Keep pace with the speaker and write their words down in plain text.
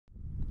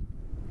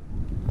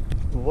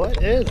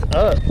What is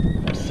up?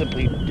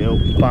 Simply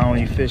Dope,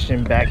 finally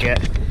fishing back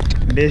at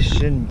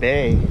Mission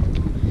Bay.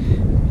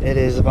 It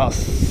is about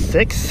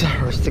 6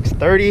 or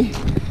 6:30.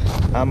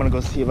 I'm gonna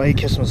go see if I can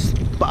catch some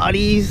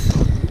spotties.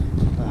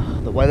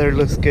 The weather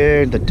looks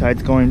good, the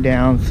tide's going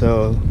down,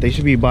 so they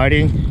should be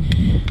biting.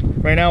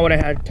 Right now what I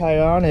had tied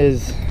on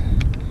is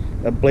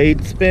a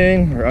blade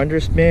spin or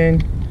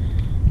underspin.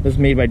 This is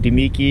made by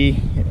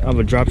Demiki of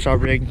a drop shot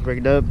rig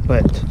rigged up,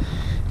 but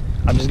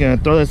I'm just gonna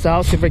throw this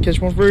out, see if I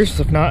catch one first.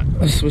 If not,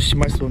 I'll switch to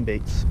my swim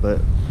baits.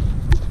 But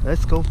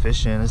let's go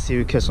fishing. Let's see if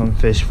we catch some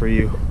fish for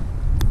you.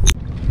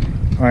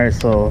 Alright,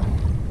 so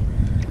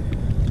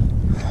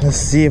let's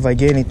see if I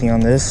get anything on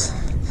this.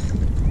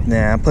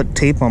 Nah, I put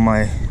tape on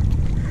my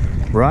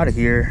rod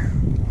here.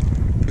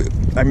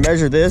 I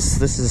measured this.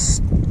 This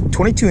is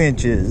 22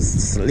 inches.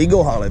 It's a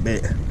legal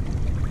halibut.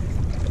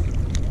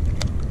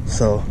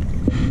 So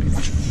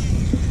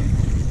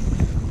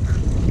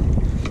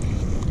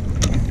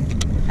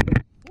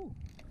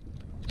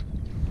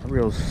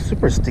reel's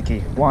super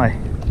sticky. Why?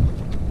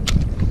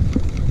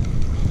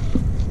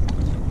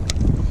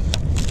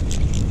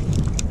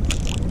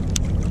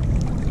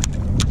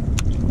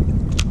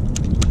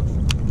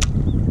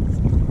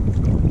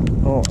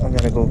 Oh, I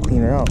gotta go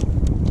clean it out.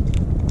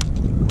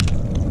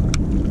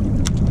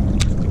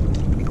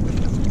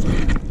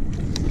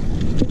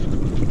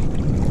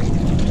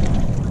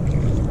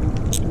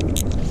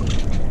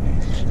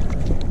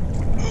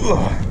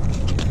 Ugh.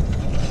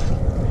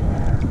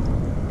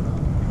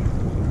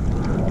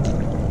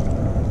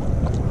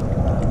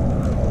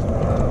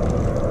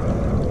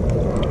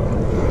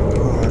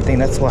 I think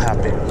that's what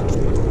happened.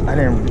 I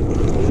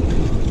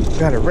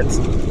gotta rinse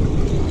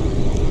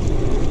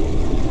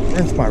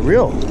my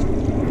reel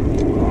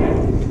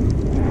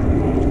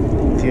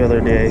the other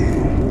day.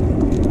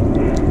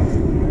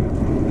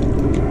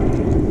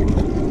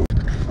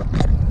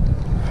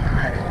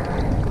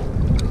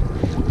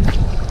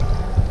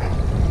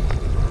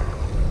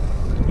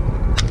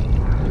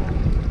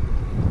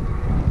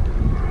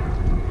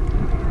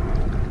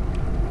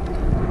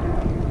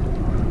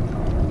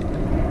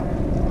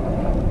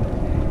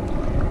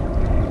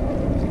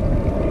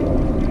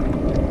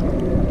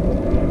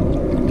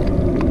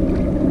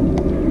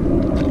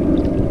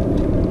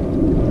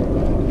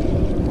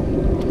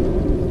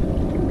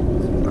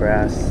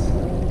 Grass.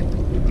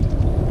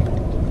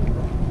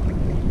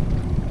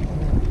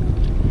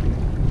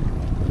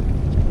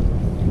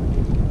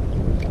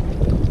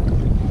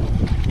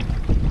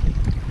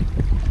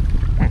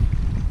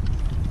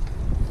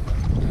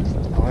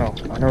 Wow,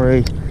 I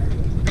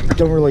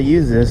don't really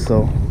use this,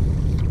 so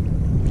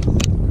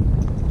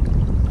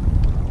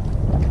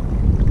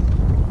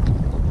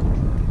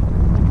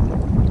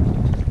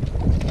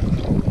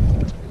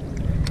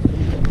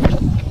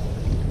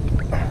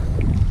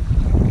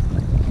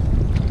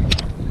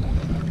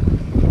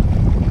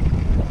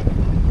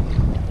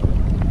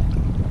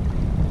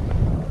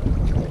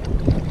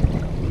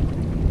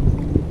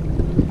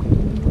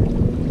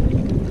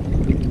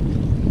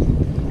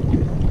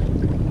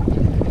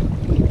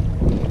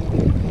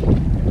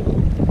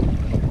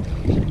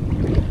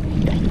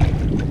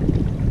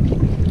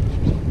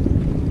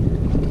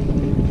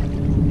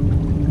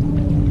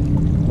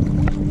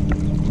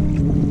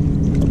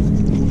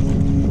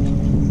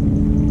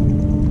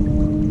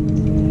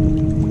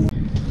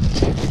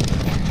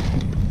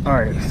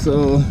alright,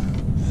 so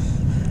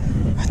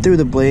I threw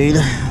the blade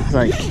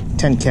like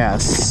 10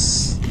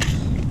 casts,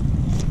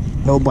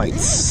 no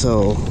bites,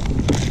 so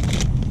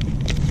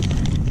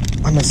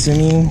I'm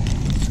assuming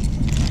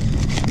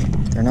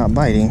they're not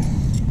biting.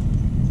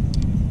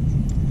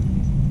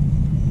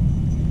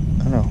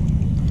 I don't know,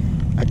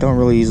 I don't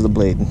really use the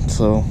blade,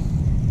 so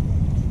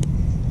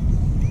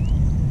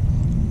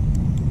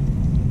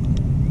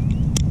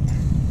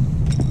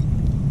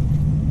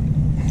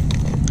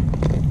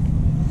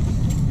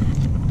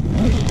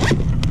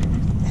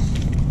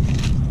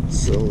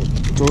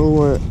throw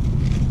what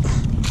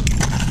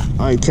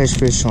I catch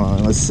fish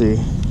on. Let's see.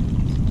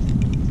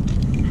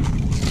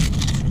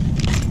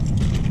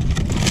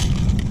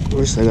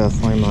 First I gotta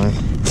find my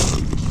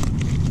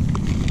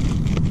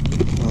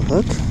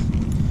hook.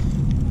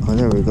 Oh,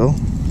 there we go.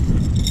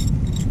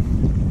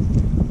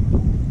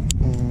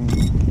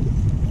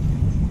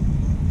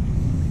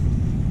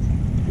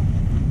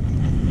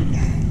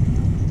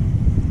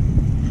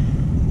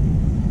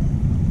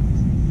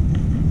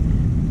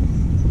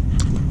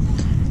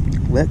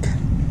 Lick.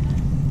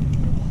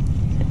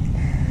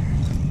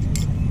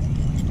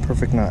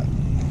 Perfect knot.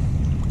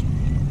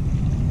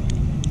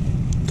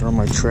 Throw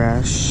my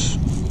trash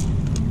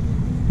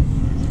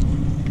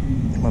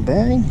in my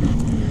bag.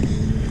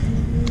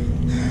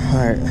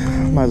 Alright,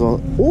 might as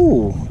well.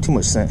 Ooh, too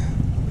much scent.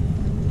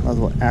 Might as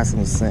well add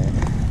some scent.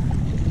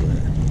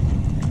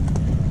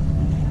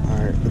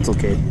 Alright, it's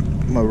okay.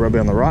 I'm gonna rub it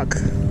on the rock.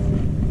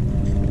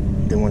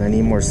 Then when I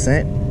need more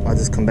scent, I'll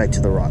just come back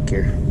to the rock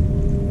here.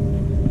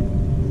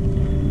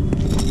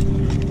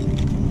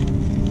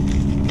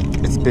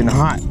 It's been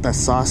hot. That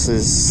sauce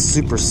is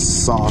super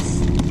soft.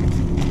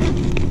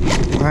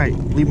 Alright,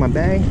 leave my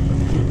bag.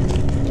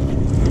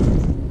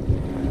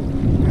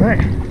 Alright.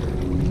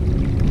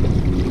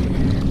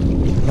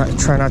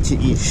 Try not to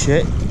eat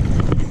shit.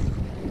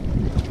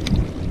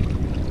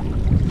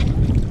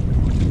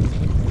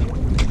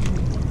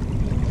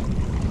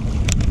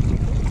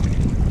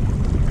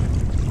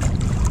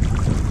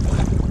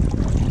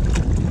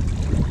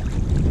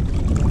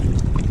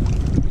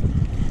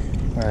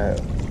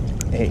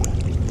 Hey.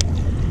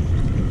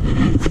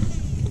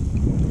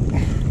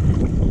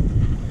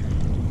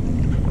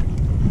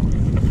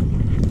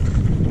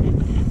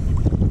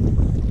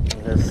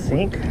 The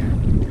sink,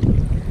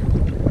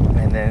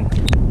 and then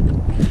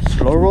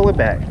slow roll it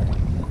back.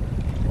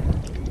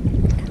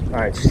 All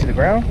right, just to the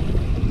ground.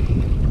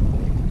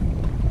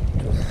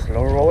 Just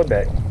slow roll it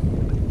back.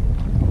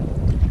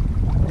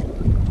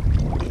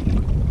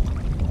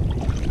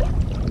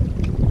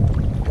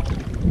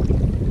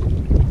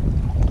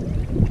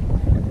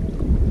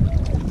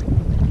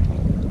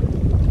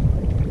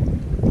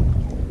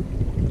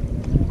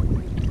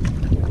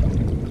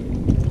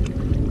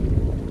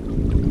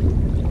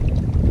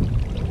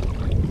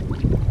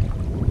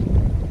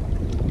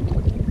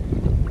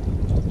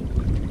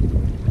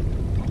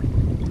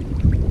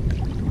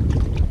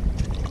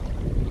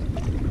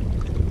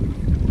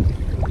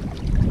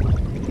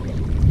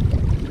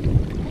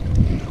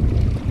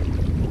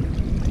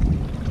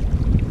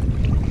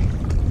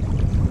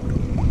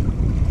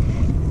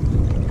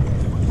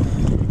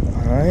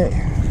 Alright.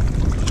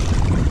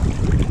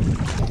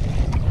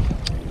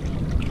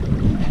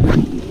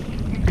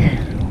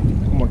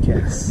 One more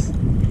cast.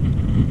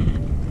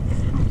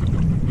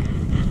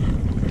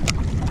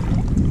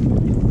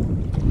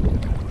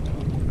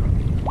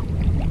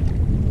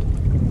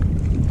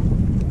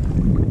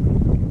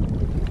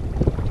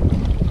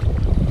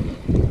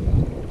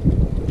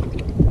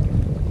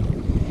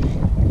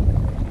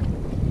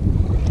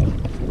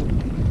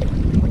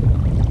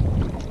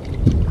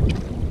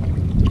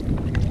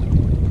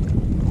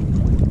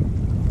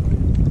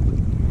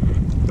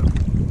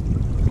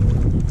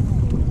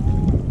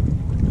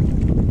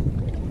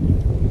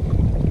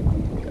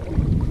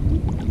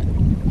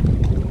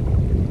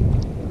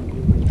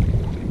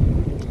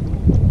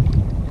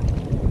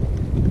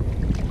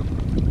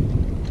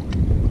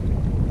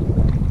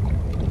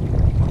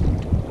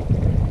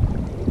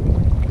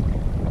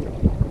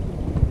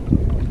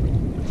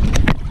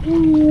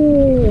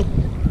 Ooh.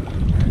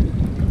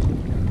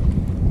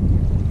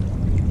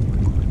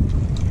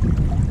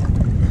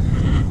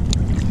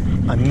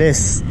 I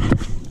missed.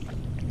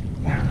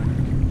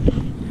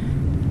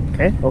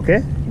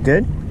 Okay,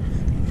 good.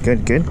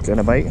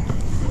 Gonna bite.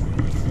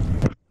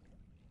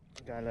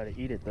 Gotta let it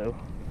eat it though.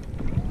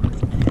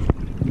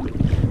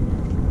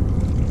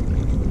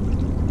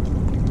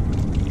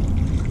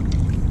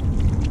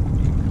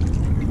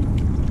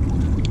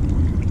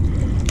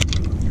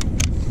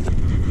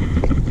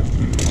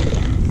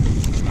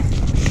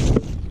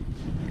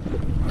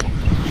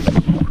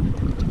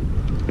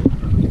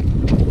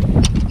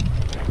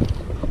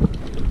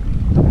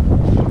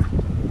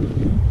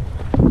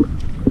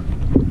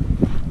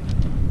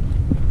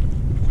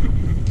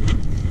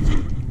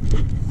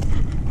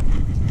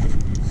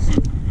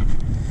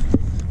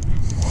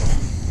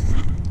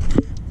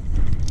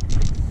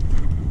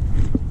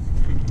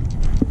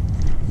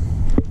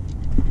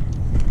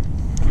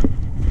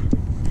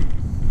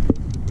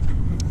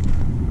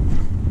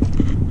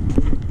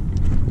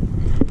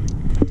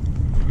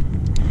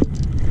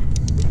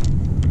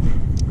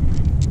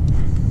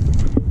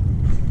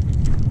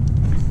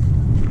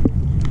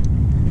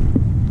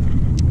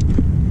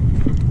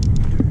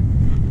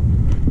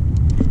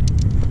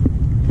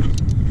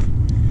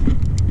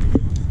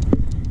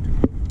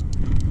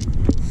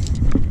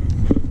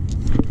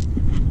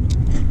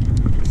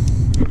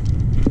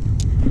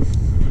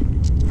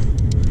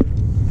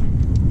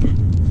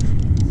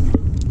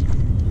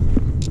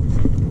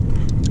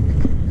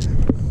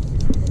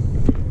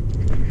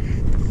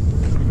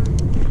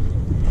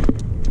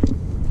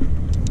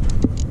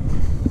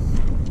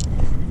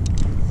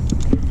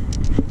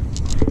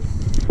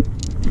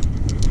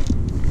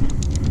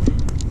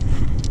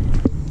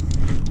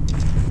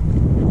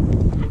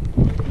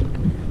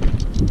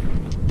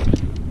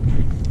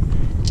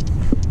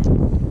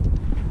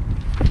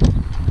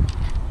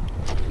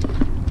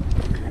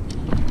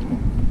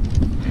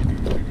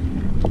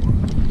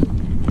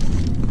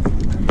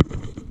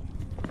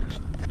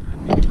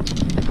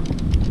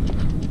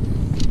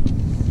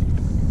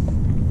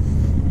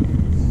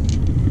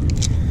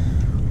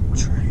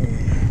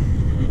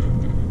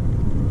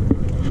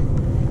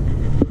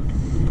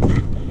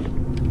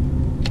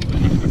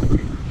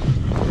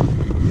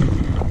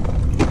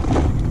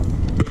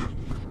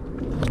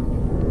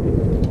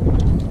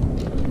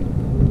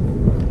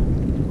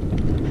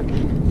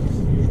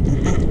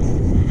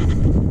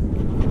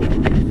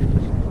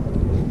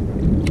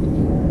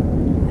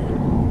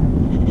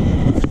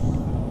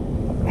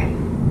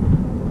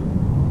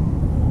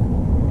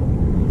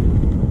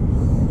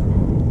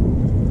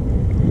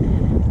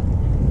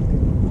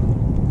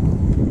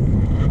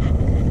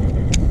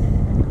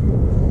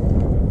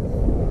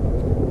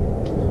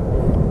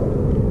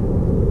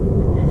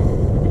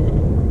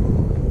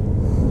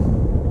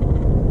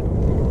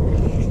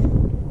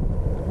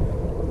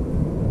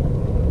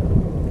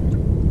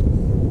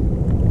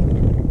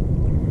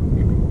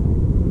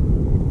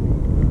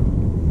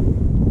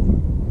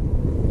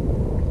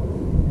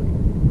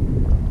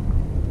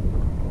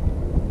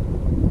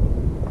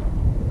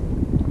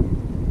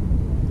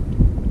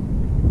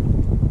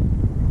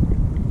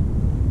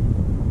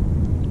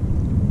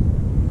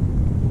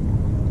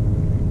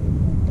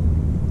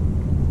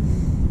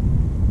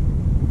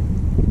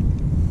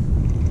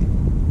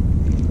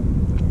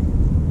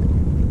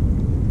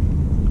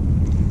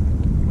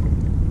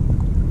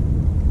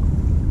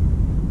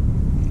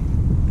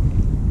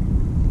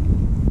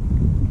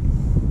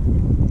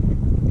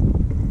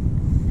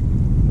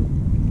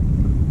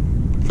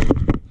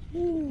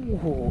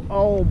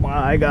 Oh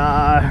my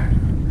god.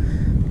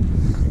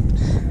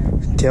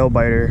 Tail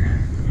biter.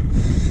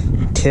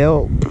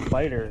 Tail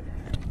biter.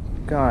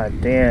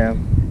 God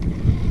damn.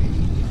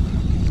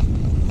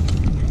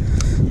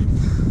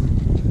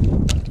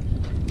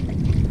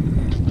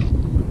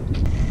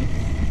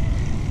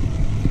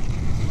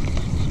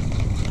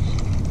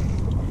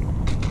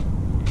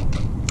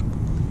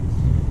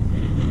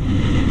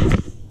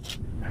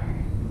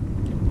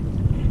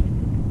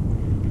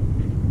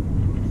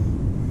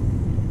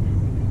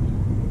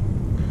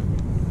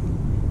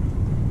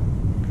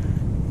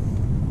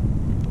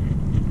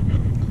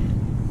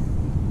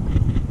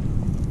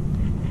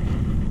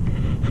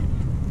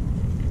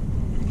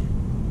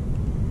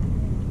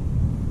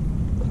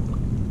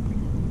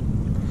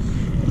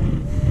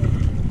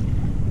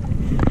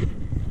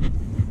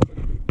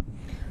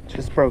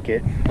 Just broke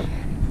it.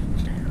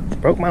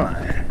 Broke my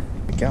line.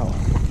 Go.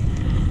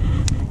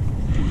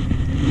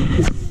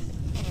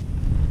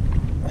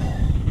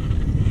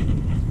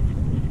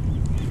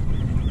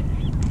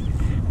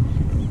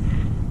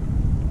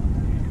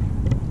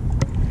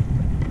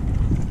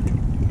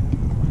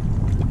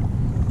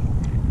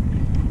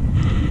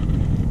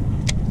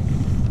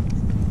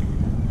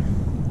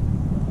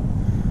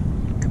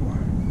 Come on.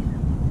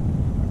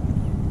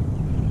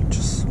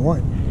 Just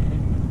one.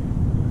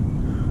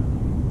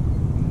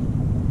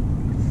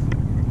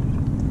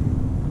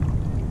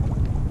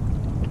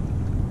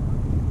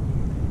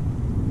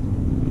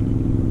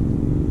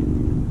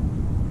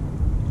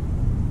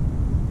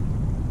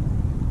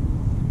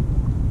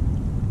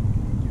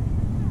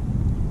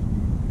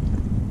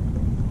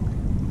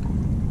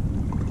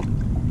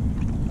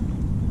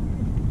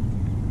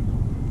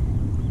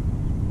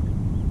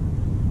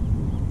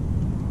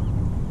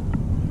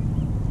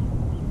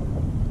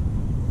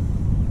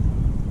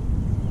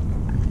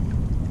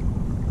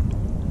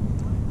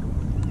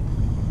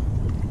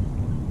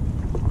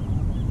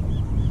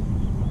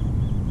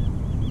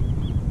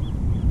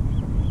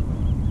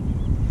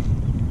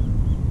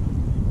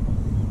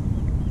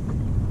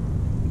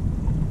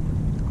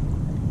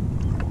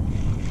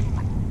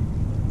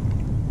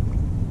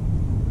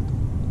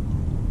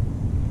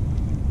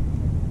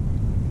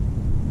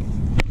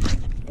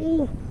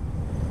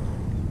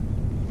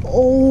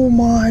 Oh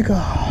my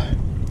god.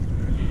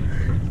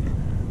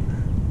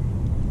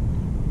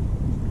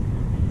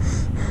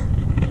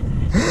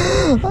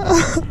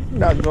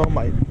 Not going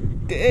my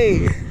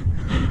day.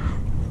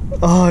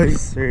 Oh, are you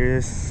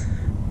serious?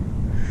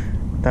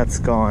 That's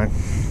gone.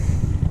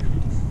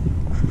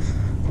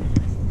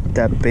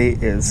 That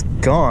bait is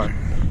gone.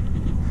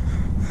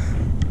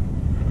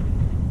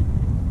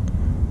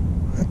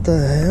 What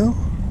the hell?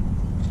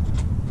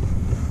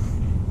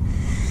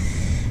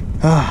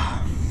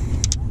 Ah,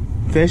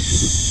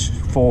 fish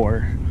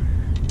 4,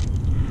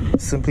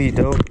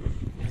 SimplyDope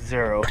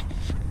 0,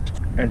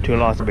 and 2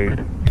 lost bait.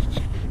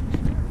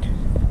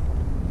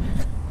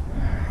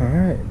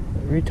 Alright,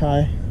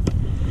 retie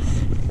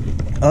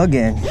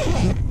again.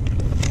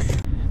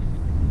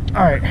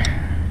 Alright,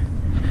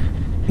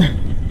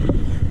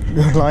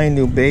 new line,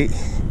 new bait,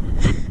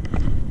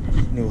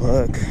 new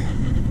hook.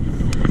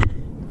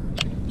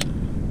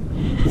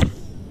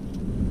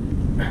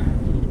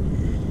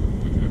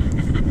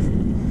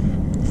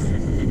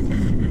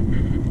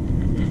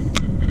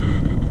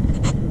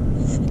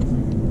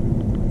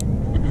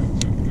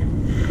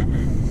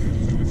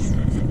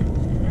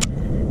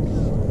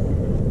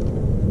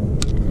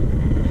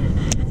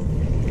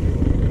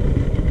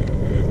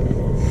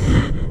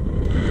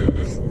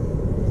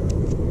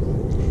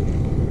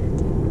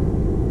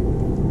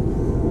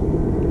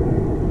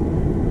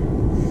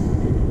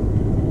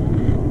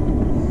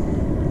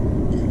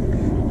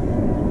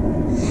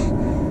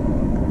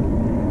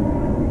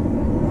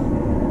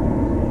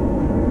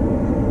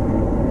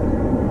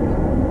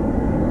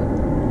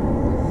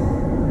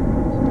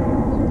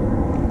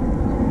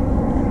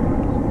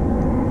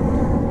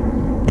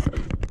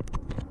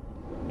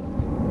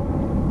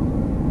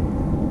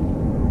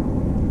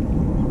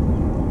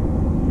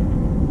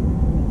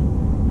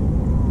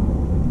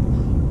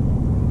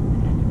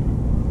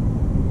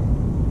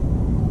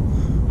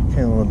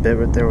 A little bit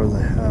right there was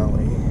a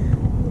alley.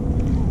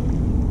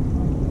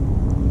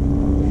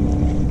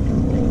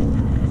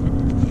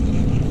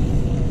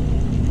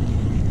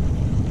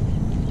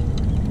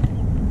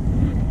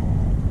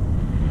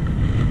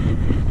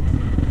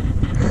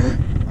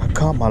 I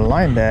caught my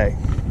line back.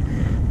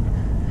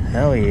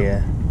 Hell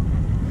yeah.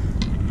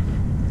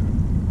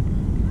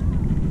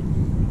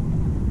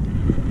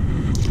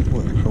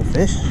 What, no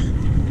fish?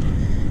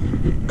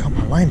 Caught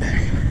my line back.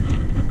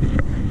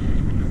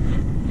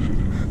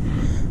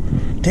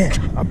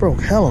 Damn, I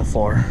broke hella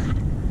far.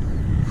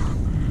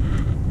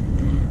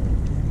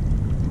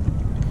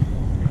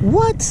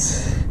 What?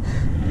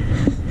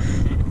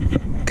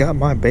 Got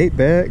my bait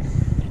back.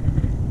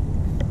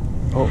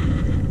 Oh,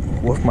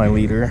 with my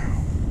leader.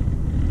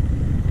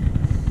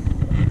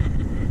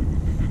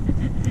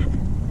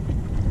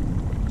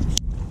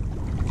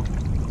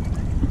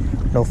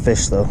 No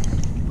fish though.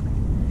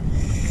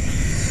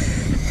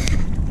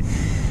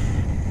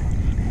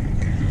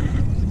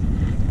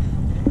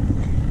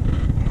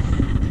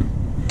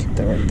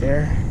 right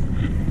there.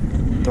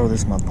 Throw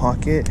this in my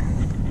pocket.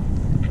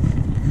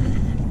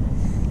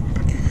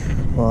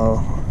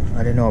 Well, I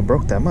didn't know it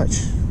broke that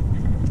much.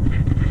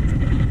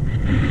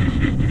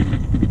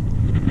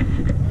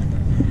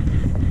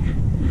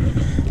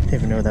 Didn't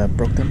even know that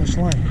broke that much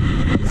line.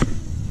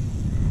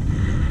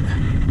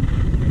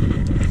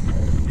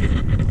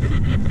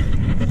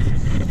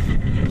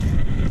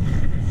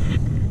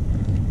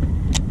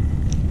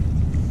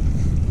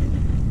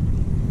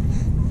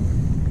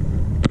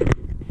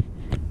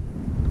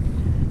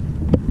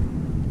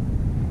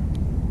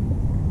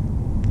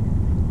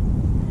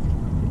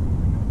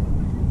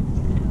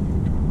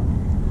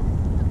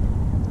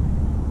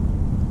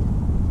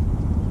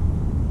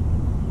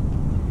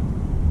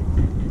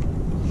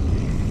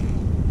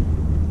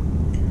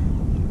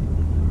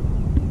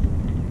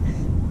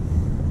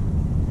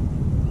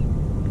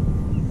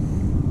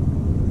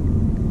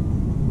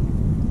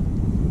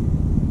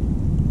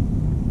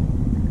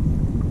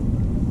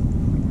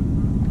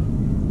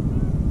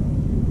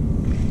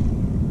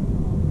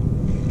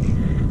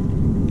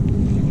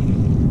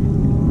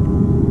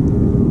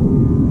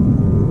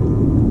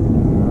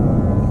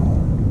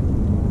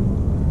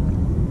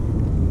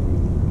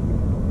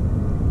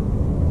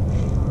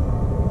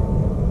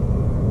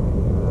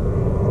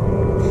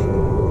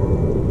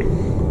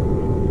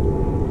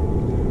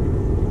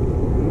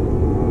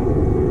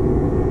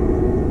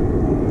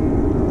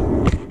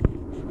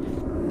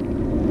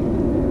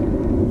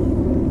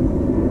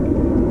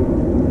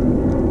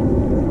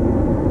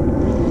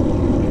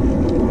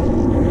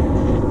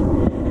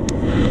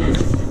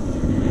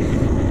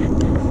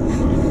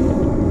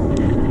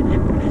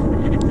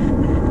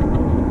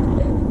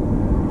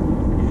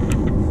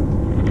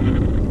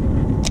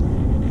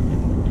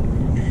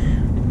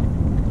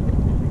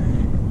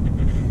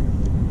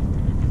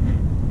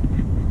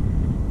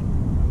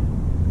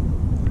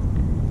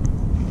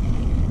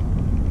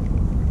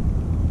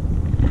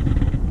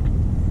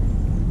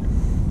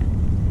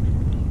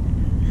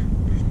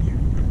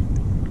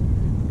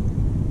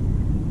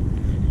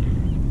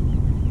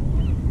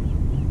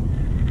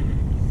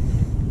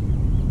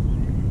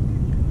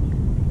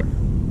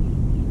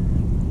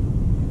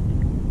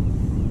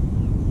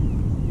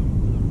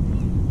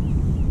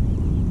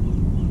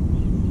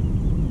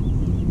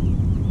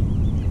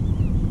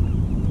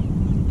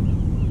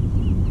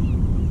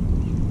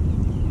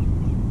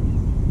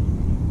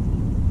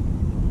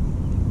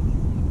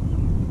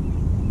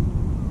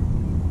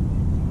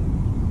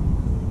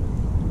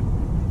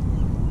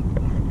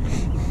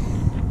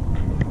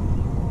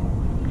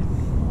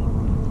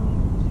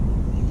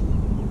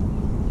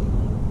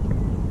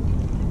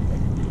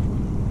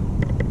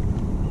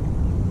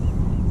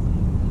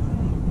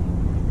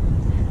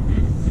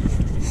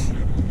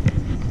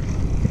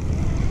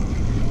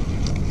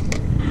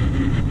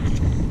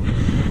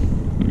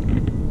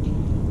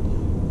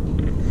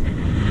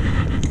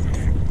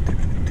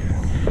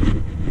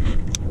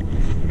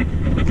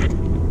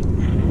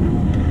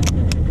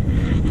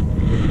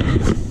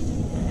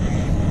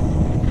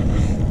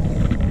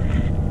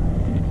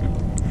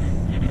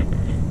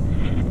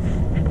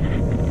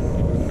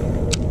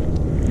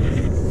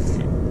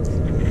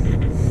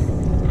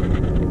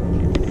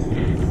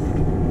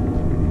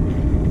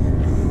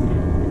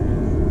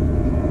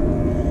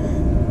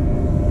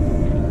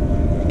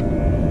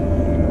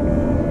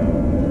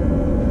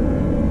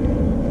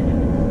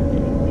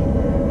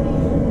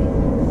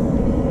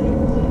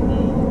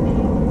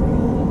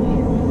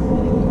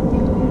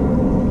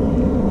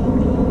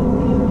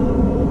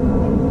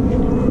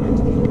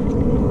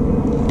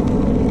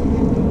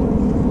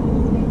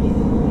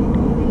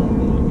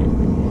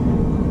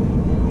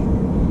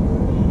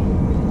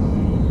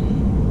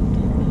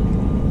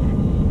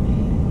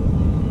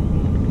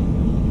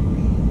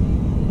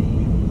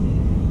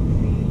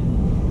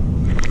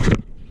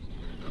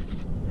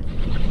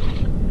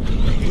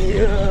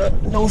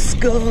 No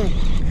skunk.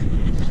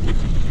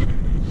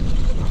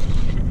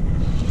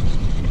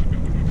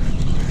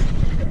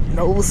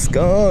 No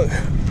skunk. I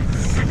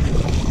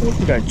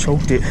think I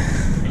choked it.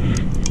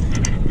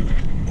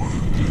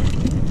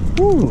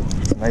 Ooh,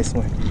 it's a nice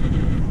one.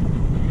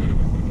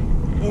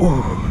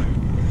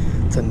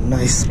 Ooh, it's a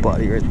nice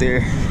spotty right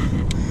there.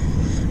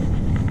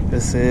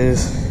 This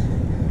is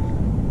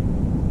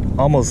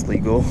almost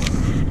legal.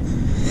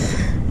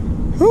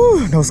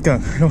 Ooh, no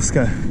skunk, no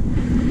skunk.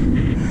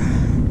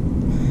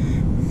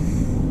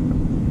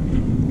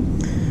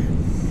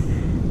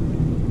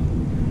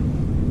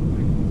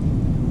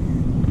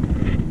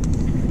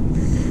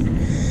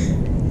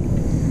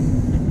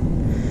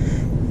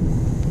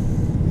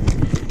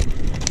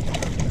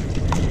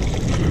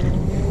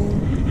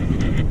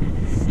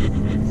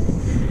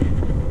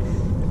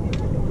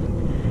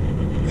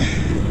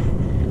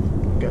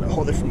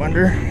 Hold it from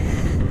under.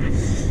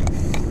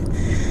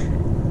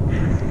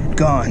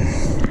 Gone.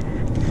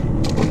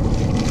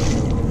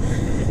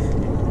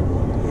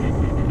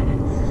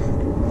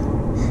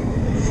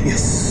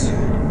 Yes.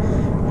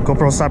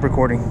 GoPro, stop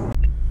recording.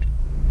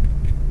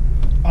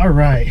 All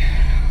right,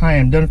 I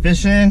am done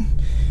fishing.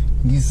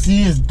 You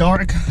see it's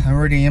dark. I'm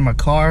already in my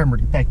car. I'm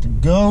ready back to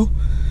go.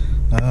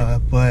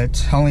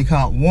 But I only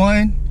caught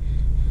one,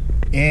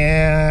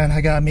 and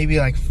I got maybe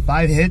like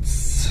 5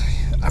 hits.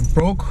 I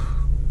broke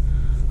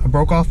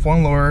off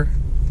one lure,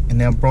 and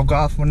then I broke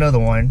off another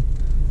one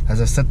as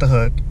I set the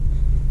hook,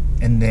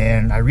 and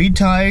then I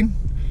retied,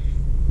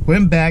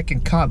 went back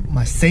and caught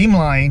my same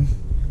line,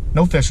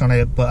 no fish on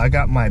it, but I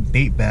got my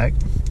bait back.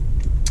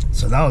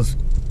 So that was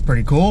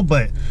pretty cool.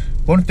 But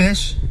one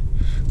fish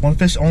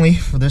only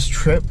for this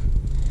trip.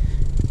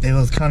 It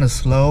was kind of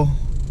slow.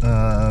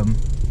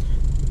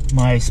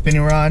 My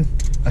spinning rod,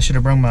 I should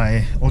have brought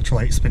my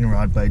ultralight spinning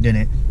rod, but I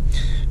didn't.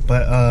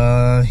 But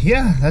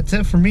yeah, that's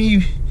it for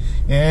me.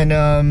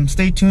 And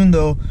stay tuned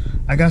though,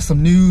 I got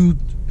some new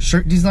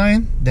shirt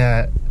design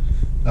that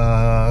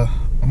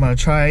I'm gonna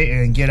try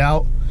and get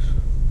out,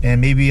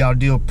 and maybe I'll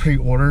do a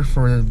pre-order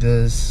for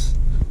this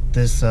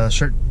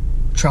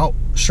trout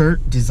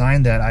shirt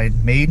design that I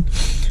made.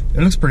 It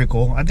looks pretty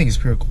cool. I think it's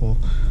pretty cool.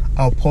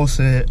 I'll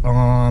post it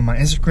on my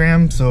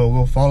Instagram, so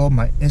go follow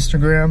my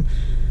Instagram.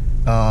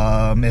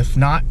 If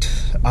not,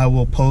 I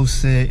will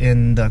post it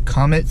in the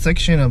comment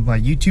section of my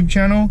YouTube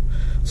channel,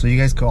 so you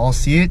guys can all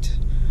see it.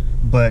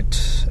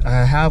 But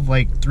I have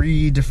like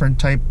 3 different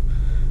type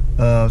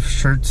of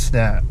shirts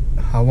that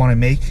I want to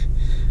make.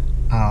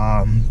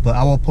 But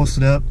I will post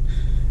it up,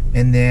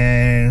 and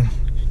then,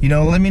 you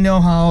know, let me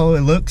know how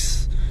it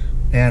looks,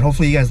 and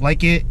hopefully you guys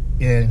like it.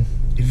 And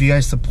if you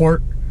guys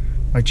support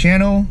my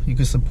channel, you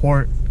can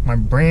support my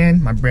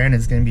brand. My brand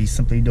is going to be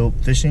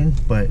SimplyDope Fishing,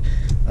 but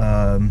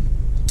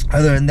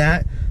other than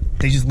that,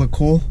 they just look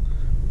cool.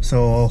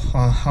 So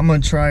I'm gonna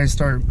try and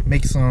start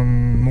making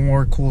some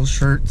more cool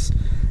shirts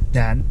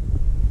that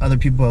other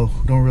people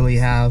don't really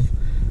have.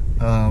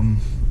 I'm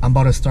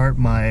about to start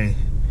my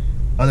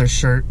other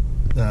shirt,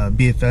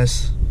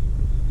 BFS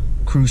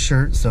crew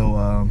shirt,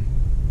 so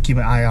keep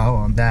an eye out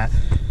on that.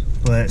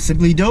 But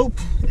SimplyDope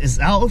is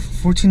out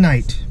for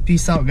tonight.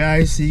 Peace out,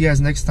 guys. See you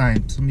guys next time.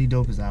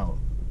 SimplyDope is out.